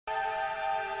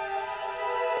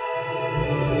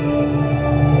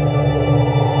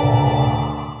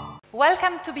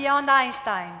Welcome to Beyond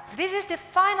Einstein. This is the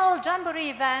final Jamboree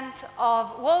event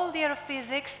of World Year of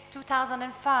Physics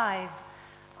 2005.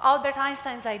 Albert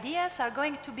Einstein's ideas are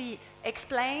going to be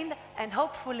explained, and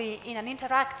hopefully in an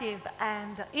interactive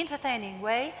and entertaining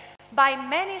way, by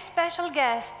many special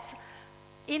guests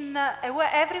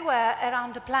everywhere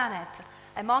around the planet.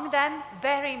 Among them,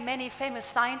 very many famous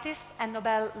scientists and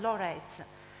Nobel laureates.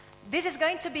 This is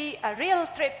going to be a real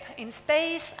trip in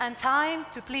space and time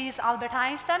to please Albert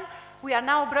Einstein. We are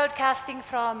now broadcasting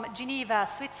from Geneva,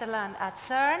 Switzerland at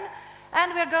CERN,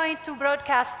 and we're going to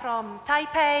broadcast from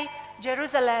Taipei,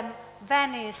 Jerusalem,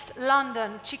 Venice,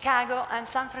 London, Chicago, and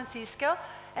San Francisco.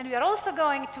 And we are also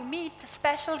going to meet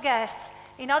special guests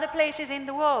in other places in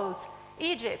the world: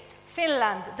 Egypt,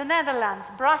 Finland, the Netherlands,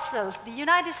 Brussels, the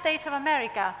United States of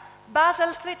America,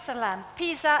 Basel, Switzerland,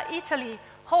 Pisa, Italy,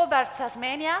 Hobart,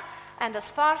 Tasmania, and as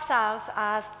far south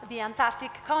as the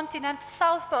Antarctic continent,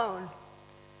 South Pole.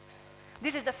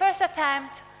 This is the first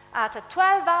attempt at a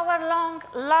 12-hour-long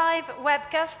live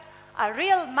webcast, a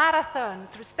real marathon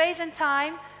through space and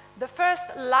time, the first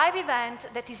live event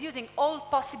that is using all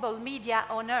possible media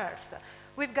on Earth.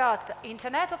 We've got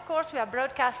internet, of course, we are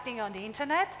broadcasting on the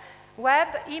internet, web,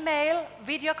 email,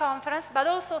 video conference, but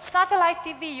also satellite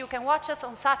TV. You can watch us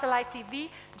on satellite TV.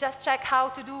 Just check how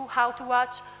to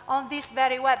watch on this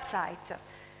very website.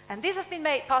 And this has been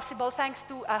made possible thanks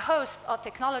to a host of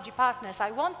technology partners.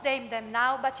 I won't name them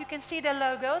now, but you can see their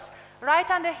logos right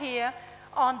under here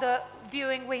on the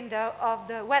viewing window of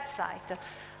the website.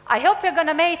 I hope you're going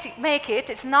to make it.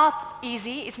 It's not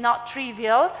easy. It's not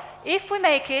trivial. If we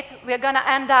make it, we're going to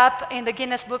end up in the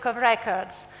Guinness Book of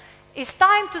Records. It's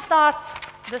time to start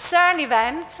the CERN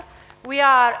event. We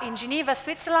are in Geneva,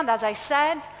 Switzerland, as I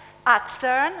said, at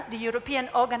CERN, the European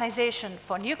Organization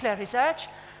for Nuclear Research.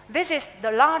 This is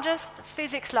the largest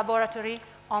physics laboratory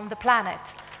on the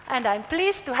planet. And I'm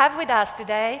pleased to have with us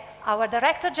today our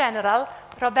Director General,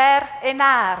 Robert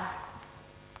Aymar.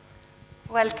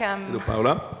 Welcome. Hello,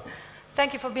 Paola.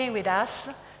 Thank you for being with us.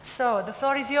 So the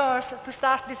floor is yours to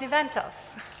start this event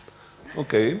off.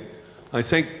 Okay. I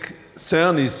think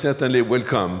CERN is certainly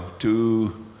welcome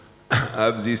to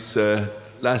have this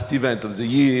last event of the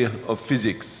year of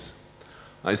physics.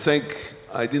 I think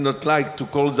I did not like to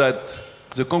call that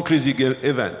the conclusive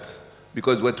event,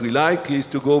 because what we like is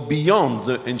to go beyond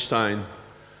the Einstein.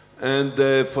 And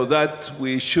for that,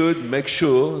 we should make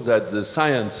sure that the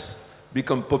science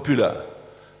become popular,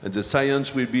 and the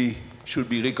science should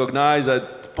be recognized as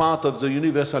part of the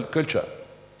universal culture.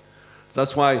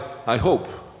 That's why I hope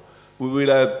we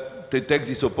will take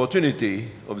this opportunity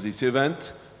of this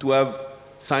event to have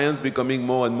science becoming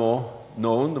more and more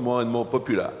known, more and more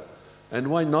popular. And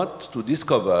why not to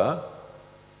discover,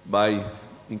 by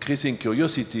increasing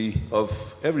curiosity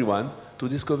of everyone, to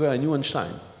discover a new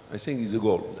Einstein. I think is the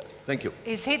goal. Thank you.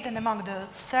 It's hidden among the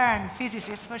CERN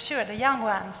physicists, for sure, the young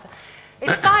ones.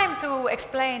 It's time to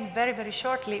explain very, very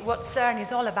shortly what CERN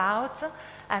is all about.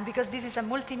 And because this is a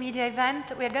multimedia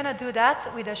event, we're going to do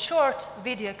that with a short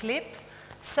video clip.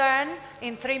 CERN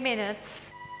in 3 minutes.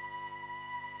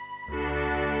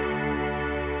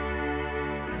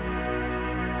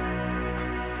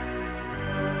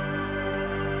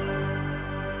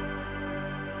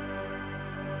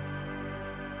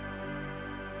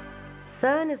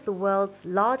 CERN is the world's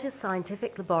largest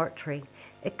scientific laboratory.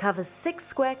 It covers 6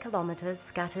 square kilometers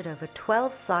scattered over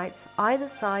 12 sites either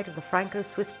side of the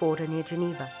Franco-Swiss border near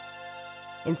Geneva.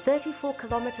 In 34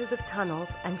 kilometers of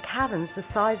tunnels and caverns the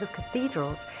size of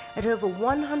cathedrals at over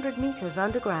 100 meters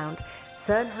underground,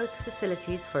 CERN hosts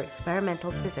facilities for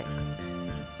experimental physics.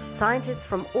 Scientists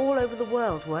from all over the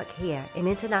world work here in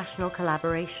international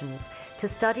collaborations to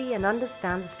study and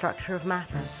understand the structure of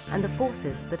matter and the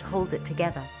forces that hold it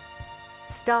together.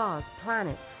 Stars,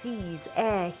 planets, seas,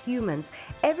 air, humans,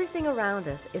 everything around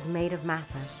us is made of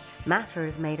matter. Matter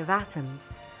is made of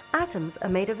atoms. Atoms are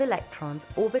made of electrons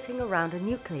orbiting around a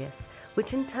nucleus,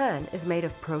 which in turn is made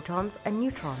of protons and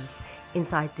neutrons.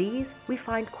 Inside these, we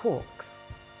find quarks.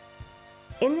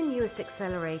 In the newest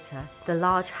accelerator, the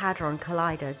Large Hadron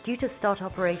Collider, due to start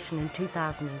operation in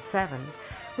 2007,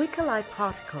 we collide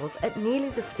particles at nearly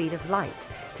the speed of light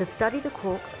to study the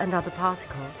quarks and other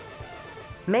particles.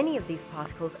 Many of these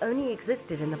particles only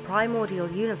existed in the primordial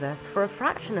universe for a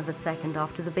fraction of a second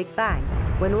after the Big Bang,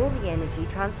 when all the energy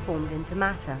transformed into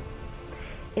matter.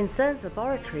 In CERN's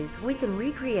laboratories, we can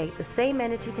recreate the same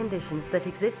energy conditions that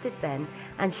existed then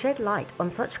and shed light on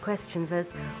such questions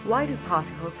as, why do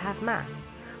particles have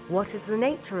mass? What is the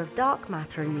nature of dark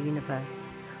matter in the universe?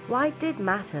 Why did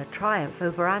matter triumph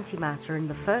over antimatter in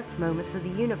the first moments of the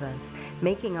universe,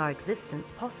 making our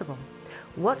existence possible?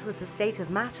 What was the state of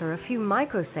matter a few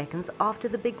microseconds after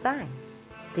the Big Bang?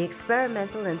 The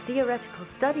experimental and theoretical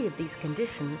study of these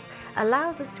conditions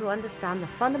allows us to understand the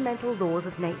fundamental laws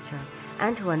of nature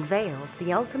and to unveil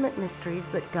the ultimate mysteries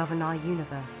that govern our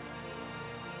universe.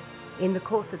 In the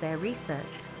course of their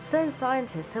research, CERN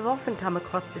scientists have often come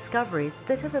across discoveries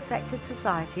that have affected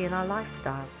society and our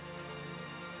lifestyle.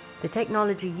 The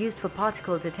technology used for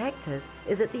particle detectors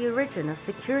is at the origin of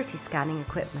security scanning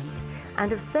equipment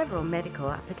and of several medical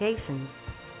applications.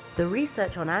 The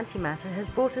research on antimatter has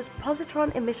brought us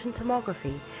positron emission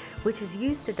tomography, which is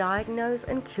used to diagnose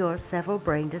and cure several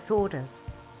brain disorders.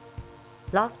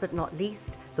 Last but not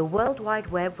least, the World Wide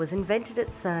Web was invented at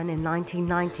CERN in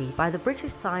 1990 by the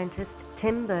British scientist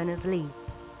Tim Berners-Lee.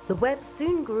 The web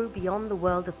soon grew beyond the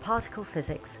world of particle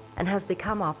physics and has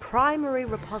become our primary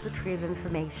repository of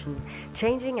information,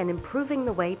 changing and improving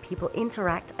the way people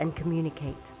interact and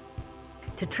communicate.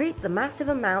 To treat the massive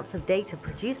amounts of data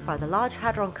produced by the Large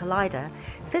Hadron Collider,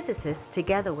 physicists,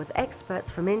 together with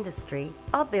experts from industry,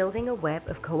 are building a web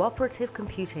of cooperative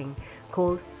computing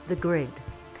called the Grid.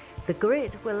 The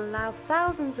Grid will allow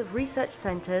thousands of research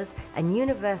centers and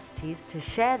universities to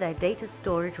share their data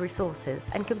storage resources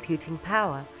and computing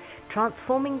power,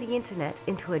 transforming the Internet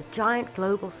into a giant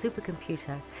global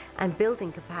supercomputer and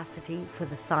building capacity for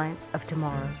the science of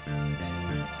tomorrow.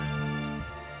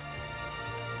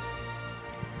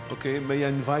 Okay, may I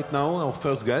invite now our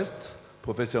first guest,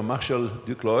 Professor Marshall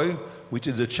Ducloy, which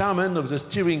is the chairman of the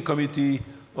steering committee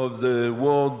of the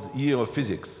World Year of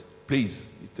Physics. Please,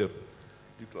 Mr.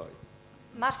 Ducloy.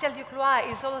 Martial Ducloy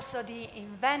is also the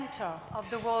inventor of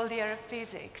the World Year of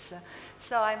Physics.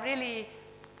 So I really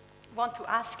want to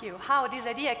ask you how this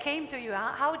idea came to you.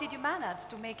 How did you manage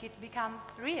to make it become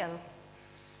real?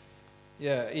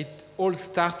 Yeah, it all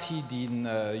started in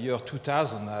year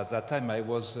 2000. At that time, I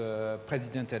was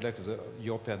president-elect of the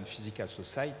European Physical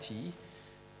Society.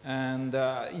 And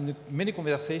in many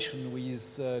conversations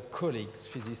with colleagues,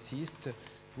 physicists,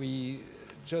 we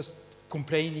just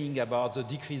complaining about the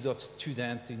decrease of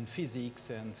students in physics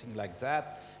and things like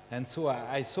that. And so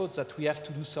I thought that we have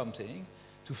to do something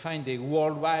to find a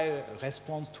worldwide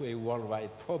response to a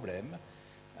worldwide problem.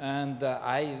 And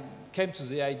I came to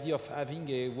the idea of having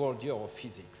a World Year of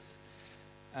Physics.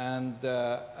 And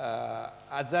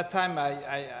at that time,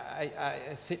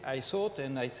 I thought,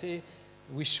 and I say,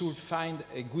 we should find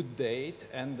a good date.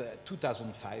 And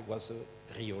 2005 was a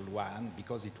real one,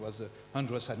 because it was the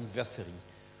 100th anniversary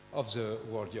of the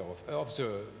World Year of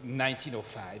the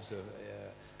 1905.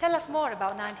 Tell us more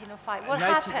about 1905. What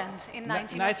happened in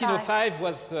 1905? 1905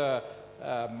 was the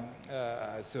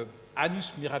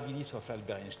annus mirabilis of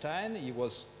Albert Einstein. He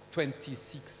was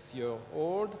 26 years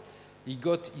old. He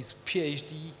got his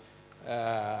PhD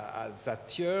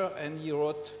that year, and he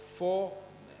wrote 4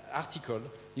 articles.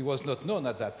 He was not known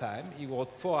at that time. He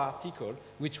wrote 4 articles,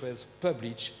 which was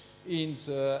published in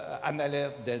the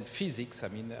Annales de Physics.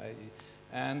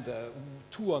 And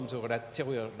 2 on the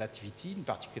theory of relativity, in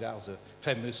particular the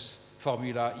famous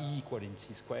formula E equal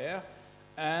mc square,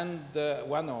 and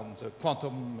 1 on the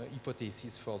quantum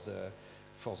hypothesis for the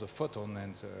photon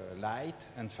and the light,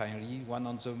 and finally 1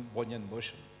 on the Brownian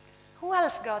motion. Who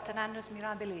else got an annus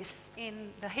mirabilis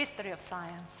in the history of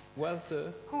science?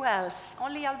 Who else?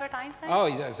 Only Albert Einstein? Oh,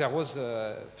 there was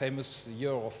a famous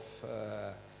year of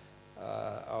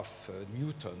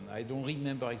Newton. I don't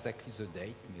remember exactly the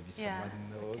date. Maybe someone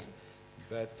knows. Okay.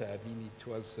 But it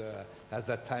was at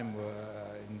that time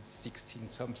in 16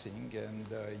 something, and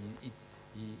he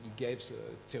gave the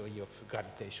theory of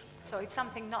gravitation. So it's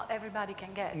something not everybody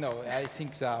can get. No, I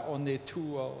think there are only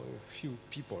 2 or a few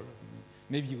people.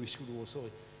 Maybe we should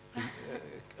also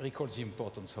recall the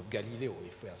importance of Galileo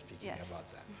if we are speaking about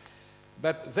that.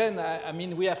 But then,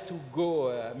 we have to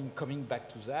go, coming back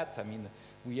to that,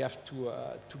 we have to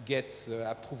get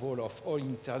the approval of all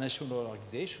international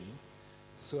organizations.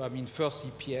 So, first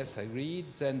EPS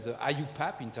agreed, then the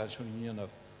IUPAP, International Union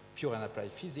of Pure and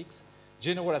Applied Physics,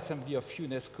 General Assembly of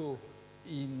UNESCO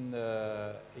in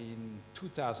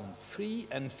 2003,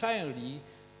 and finally,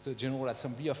 the General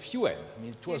Assembly of UN.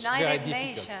 It was United very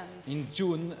difficult. Nations. In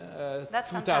June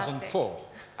 2004,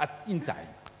 in time.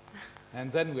 And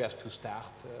then we have to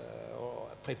start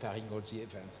preparing all the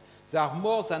events. There are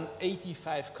more than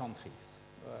 85 countries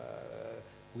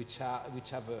which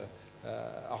have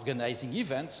organizing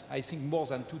events. I think more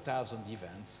than 2,000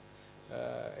 events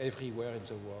everywhere in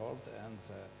the world.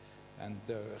 And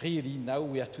really now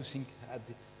we have to think,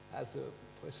 as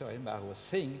Professor Emma was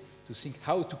saying, to think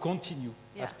how to continue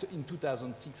in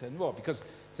 2006 and more, because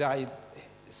there are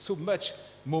so much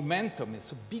momentum,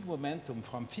 so big momentum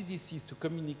from physicists to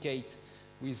communicate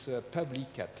with the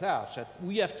public at large that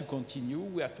we have to continue,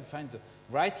 we have to find the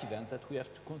right events that we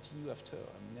have to continue after.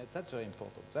 I mean, that's very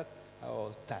important. That's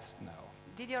our task now.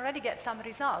 Did you already get some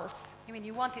results? I mean,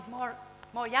 you wanted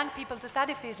more young people to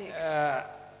study physics.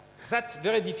 That's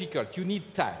very difficult. You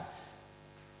need time.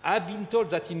 I've been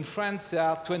told that in France there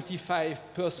are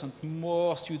 25%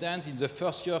 more students in the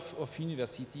first year of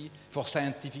university for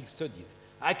scientific studies.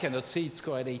 I cannot say it's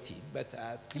correlated, but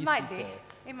at least it might be.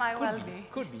 It might well be.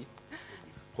 Could be.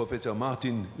 Professor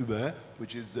Martin Huber,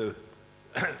 which is the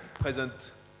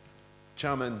present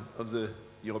chairman of the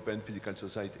European Physical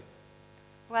Society.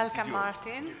 Welcome,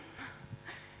 Martin.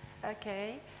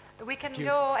 Okay. We can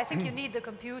go, I think you need the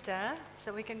computer,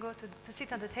 so we can go to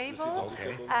sit on the table,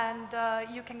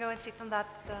 and you can go and sit on that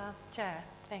chair.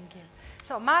 Thank you.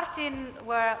 So Martin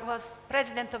was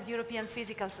president of the European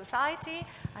Physical Society.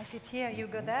 I sit here, you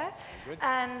go there.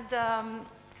 And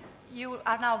you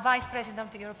are now vice president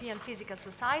of the European Physical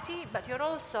Society, but you're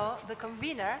also the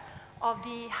convener of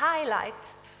the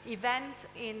highlight event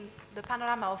in the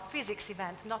panorama of physics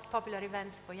event, not popular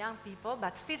events for young people,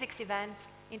 but physics events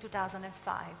in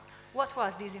 2005. What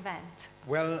was this event?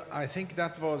 Well, I think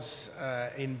that was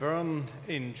in Bern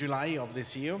in July of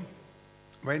this year,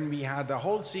 when we had a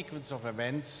whole sequence of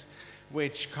events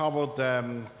which covered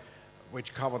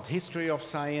history of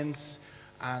science,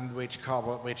 and which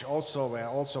also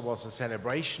was a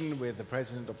celebration with the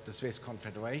president of the Swiss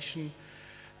Confederation,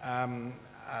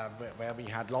 where we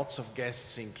had lots of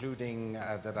guests, including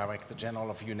the Director General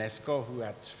of UNESCO, who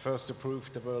had first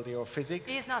approved the World Year of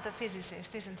Physics. He is not a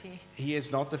physicist, isn't he? He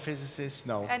is not a physicist,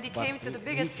 no. And he came to the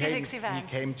biggest physics event.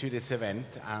 He came to this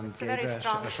event and gave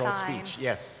a short speech.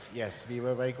 Yes, we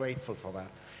were very grateful for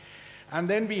that. And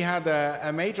then we had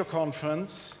a major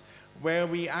conference where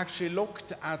we actually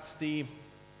looked at the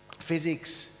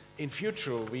physics in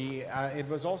future. It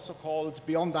was also called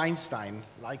Beyond Einstein,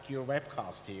 like your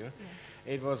webcast here. Yes.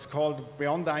 It was called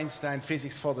Beyond Einstein,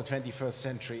 Physics for the 21st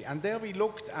Century. And there we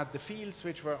looked at the fields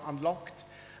which were unlocked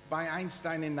by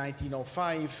Einstein in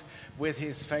 1905 with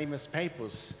his famous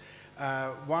papers.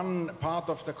 One part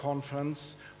of the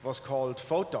conference was called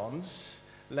Photons,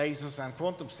 Lasers and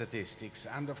Quantum Statistics.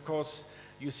 And of course,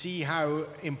 you see how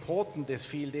important this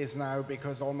field is now,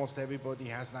 because almost everybody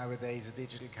has nowadays a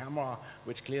digital camera,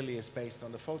 which clearly is based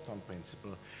on the photon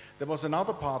principle. There was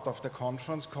another part of the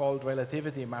conference called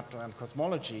Relativity, Matter and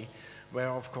Cosmology, where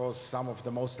of course some of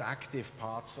the most active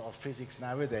parts of physics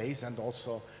nowadays, and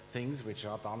also things which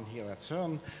are done here at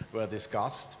CERN, were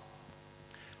discussed.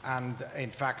 And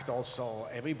in fact, also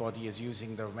everybody is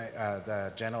using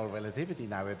the general relativity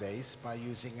nowadays by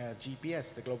using a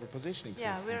GPS, the global positioning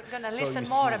system. Yeah, we're going to listen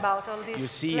more about all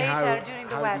this later during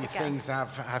the webcast. How these things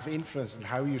have influence and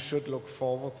how you should look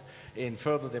forward in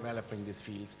further developing these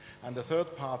fields. And the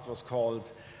third part was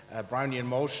called Brownian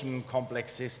motion,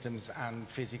 complex systems, and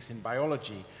physics in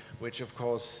biology, which of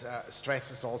course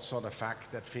stresses also the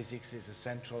fact that physics is a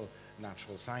central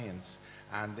natural science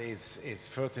and is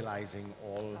fertilizing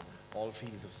all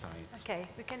fields of science. Okay,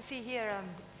 we can see here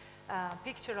a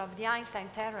picture of the Einstein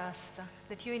Terrace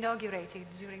that you inaugurated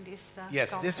during this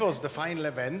Yes, conference. This was the final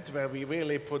event where we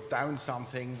really put down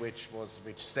something which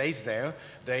stays there.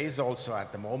 There is also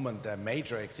at the moment a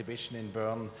major exhibition in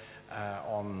Bern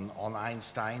on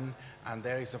Einstein, and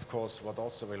there is of course what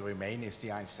also will remain is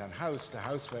the Einstein house, the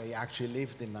house where he actually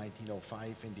lived in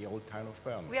 1905 in the old town of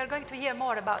Bern. We are going to hear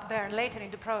more about Bern later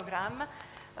in the program.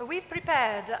 We've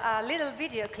prepared a little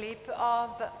video clip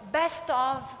of best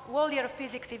of World Year of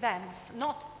Physics events,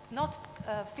 not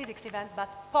physics events,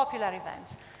 but popular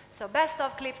events. So best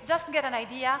of clips, just to get an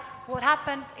idea what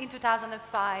happened in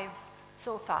 2005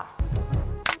 so far.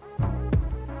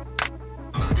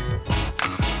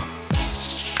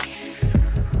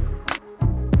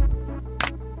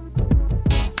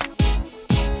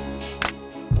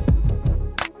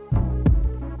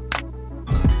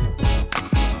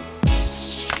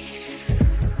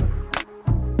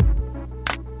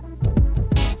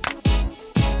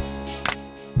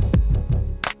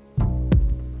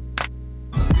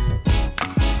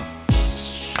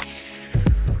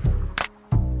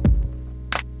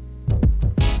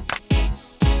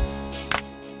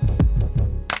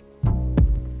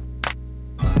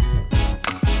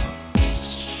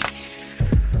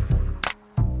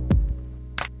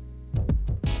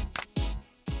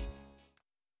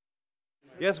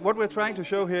 Yes, what we're trying to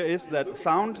show here is that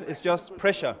sound is just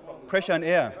pressure and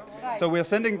air. Right. So we're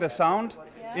sending the sound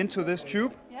into this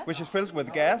tube, which is filled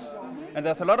with gas, and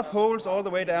there's a lot of holes all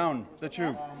the way down the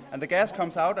tube. And the gas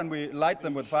comes out and we light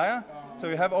them with fire. So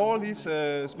you have all these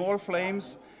small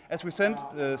flames, As we send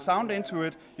sound into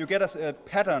it, you get a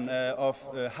pattern of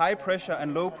high pressure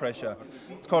and low pressure.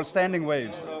 It's called standing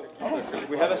waves.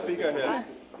 We have a speaker here.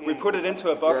 We put it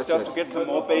into a box just to get some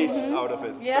more bass out of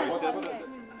it. Yeah. So the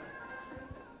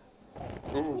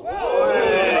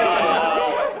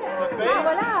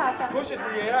bass pushes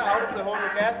the air out of the hole,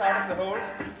 the gas out of the holes.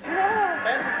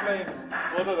 Dancing flames.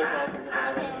 What are they causing?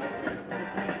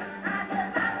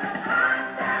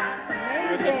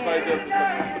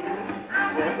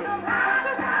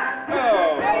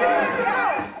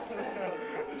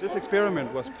 This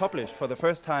experiment was published for the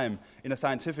first time in a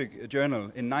scientific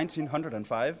journal in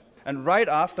 1905. And right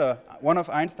after one of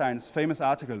Einstein's famous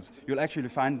articles, you'll actually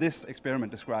find this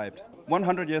experiment described.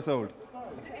 100 years old.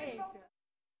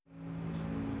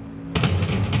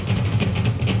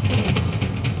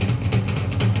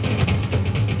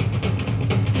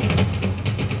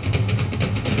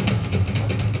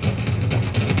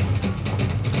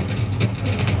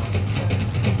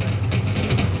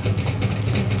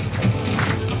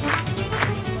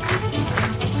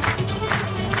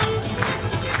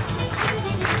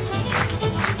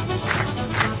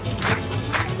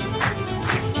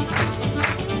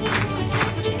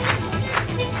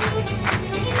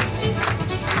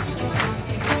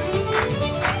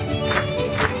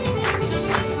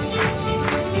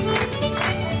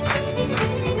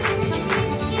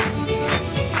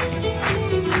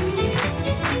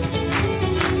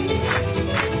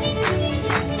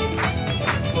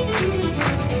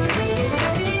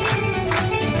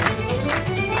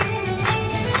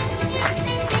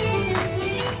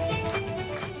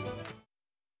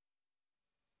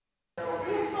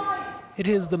 It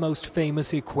is the most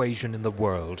famous equation in the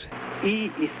world.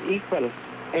 E is equal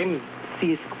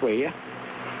mc square.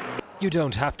 You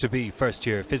don't have to be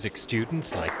first-year physics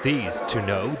students like these to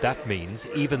know that means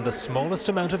even the smallest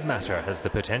amount of matter has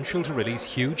the potential to release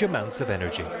huge amounts of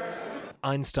energy.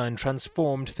 Einstein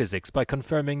transformed physics by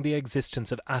confirming the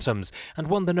existence of atoms and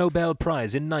won the Nobel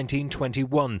Prize in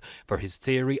 1921 for his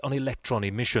theory on electron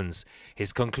emissions.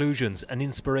 His conclusions an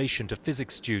inspiration to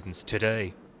physics students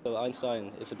today. Well,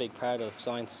 Einstein is a big part of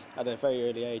science at a very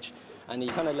early age, and he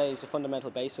kind of lays a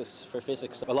fundamental basis for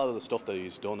physics. A lot of the stuff that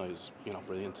he's done is,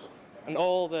 brilliant. And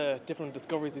all the different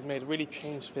discoveries he's made really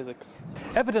changed physics.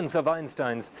 Evidence of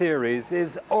Einstein's theories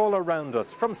is all around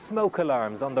us, from smoke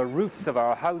alarms on the roofs of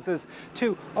our houses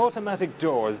to automatic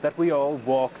doors that we all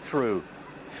walk through.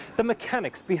 The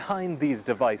mechanics behind these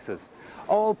devices,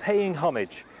 all paying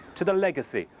homage to the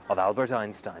legacy of Albert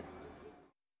Einstein.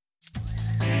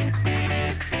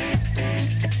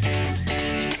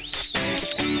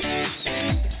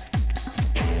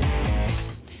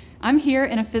 I'm here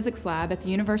in a physics lab at the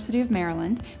University of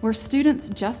Maryland, where students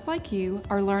just like you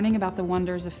are learning about the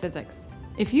wonders of physics.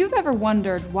 If you've ever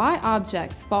wondered why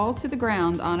objects fall to the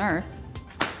ground on Earth,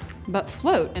 but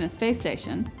float in a space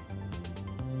station,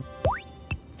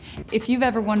 if you've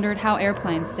ever wondered how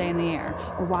airplanes stay in the air,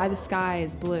 or why the sky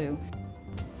is blue,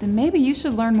 then maybe you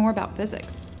should learn more about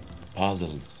physics.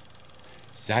 Puzzles.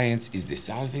 Science is the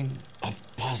solving of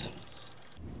puzzles.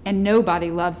 And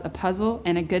nobody loves a puzzle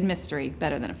and a good mystery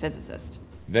better than a physicist.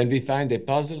 When we find a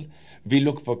puzzle, we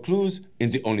look for clues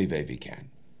in the only way we can.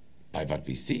 By what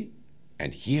we see,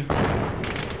 and hear,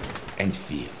 and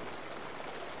feel.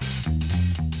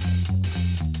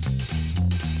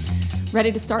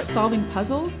 Ready to start solving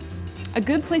puzzles? A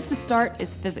good place to start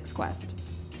is Physics Quest.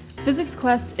 Physics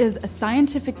Quest is a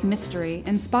scientific mystery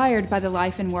inspired by the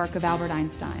life and work of Albert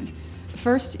Einstein.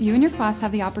 First, you and your class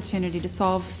have the opportunity to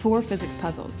solve 4 physics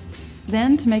puzzles.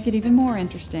 Then, to make it even more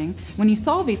interesting, when you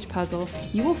solve each puzzle,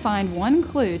 you will find one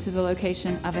clue to the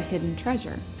location of a hidden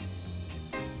treasure.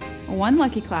 One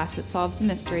lucky class that solves the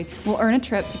mystery will earn a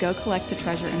trip to go collect the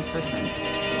treasure in person.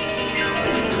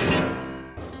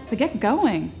 So get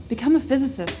going, become a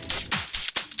physicist,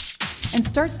 and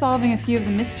start solving a few of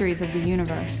the mysteries of the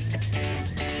universe.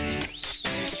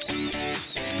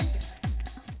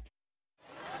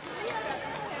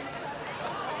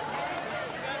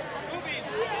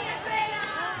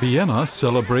 Vienna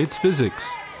celebrates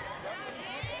physics.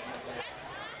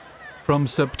 From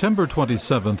September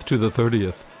 27th to the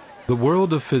 30th, the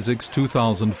World of Physics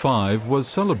 2005 was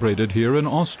celebrated here in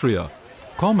Austria,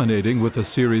 culminating with a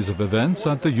series of events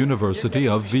at the University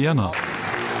of Vienna.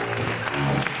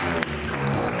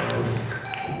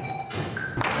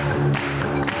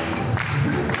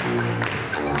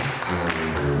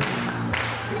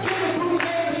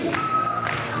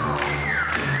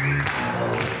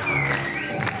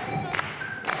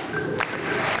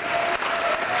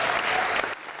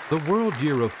 The World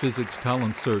Year of Physics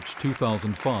Talent Search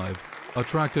 2005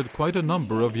 attracted quite a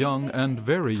number of young and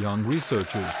very young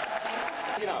researchers.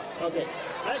 Okay.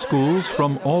 Schools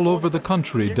from all over the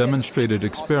country demonstrated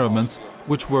experiments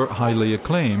which were highly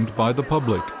acclaimed by the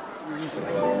public.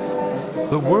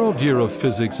 The World Year of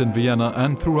Physics in Vienna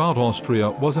and throughout Austria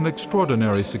was an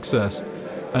extraordinary success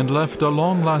and left a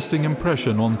long-lasting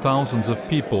impression on thousands of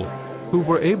people who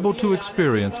were able to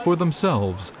experience for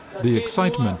themselves the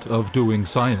excitement of doing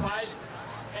science.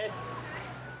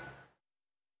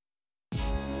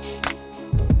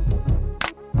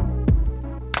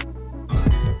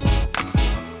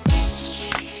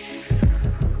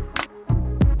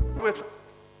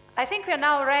 I think we are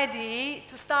now ready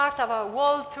to start our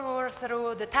world tour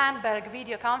through the Tandberg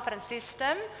video conference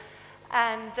system,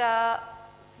 and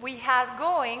we are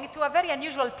going to a very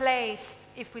unusual place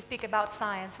if we speak about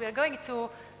science. We are going to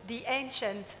the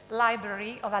ancient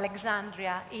library of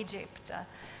Alexandria, Egypt.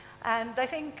 And I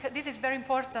think this is very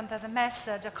important as a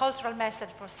message, a cultural message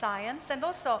for science, and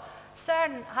also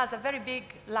CERN has a very big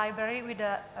library with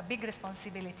a big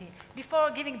responsibility.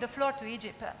 Before giving the floor to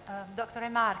Egypt, Dr.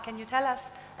 Emar, can you tell us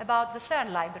about the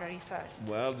CERN library first?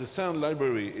 Well, the CERN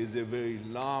library is a very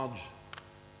large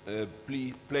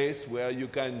place where you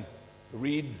can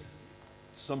read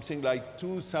something like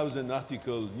 2,000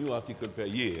 new articles per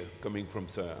year coming from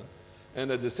CERN.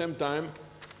 And at the same time,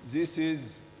 this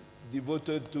is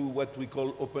devoted to what we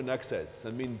call open access.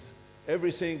 That means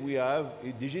everything we have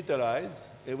is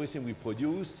digitalized, everything we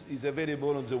produce is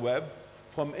available on the web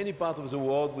from any part of the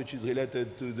world which is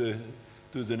related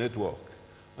to the network.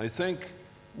 I think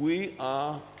we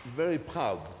are very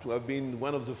proud to have been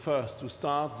one of the first to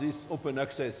start this open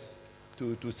access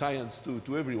to science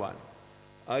to everyone.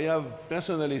 I have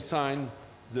personally signed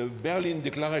the Berlin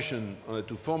Declaration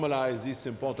to formalize this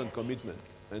important commitment,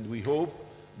 and we hope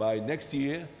by next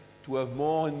year to have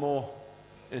more and more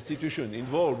institutions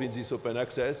involved in this open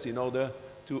access in order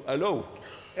to allow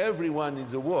everyone in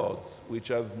the world which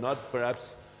have not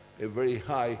perhaps a very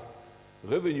high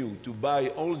revenue to buy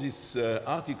all these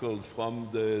articles from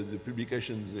the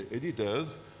publications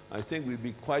editors. I think we'll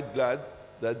be quite glad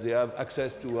that they have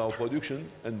access to our production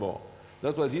and more.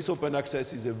 That's why this open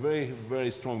access is a very, very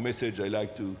strong message I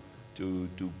like to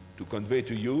convey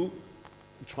to you.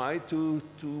 Try to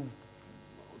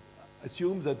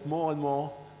assume that more and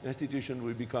more institutions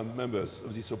will become members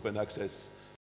of this open access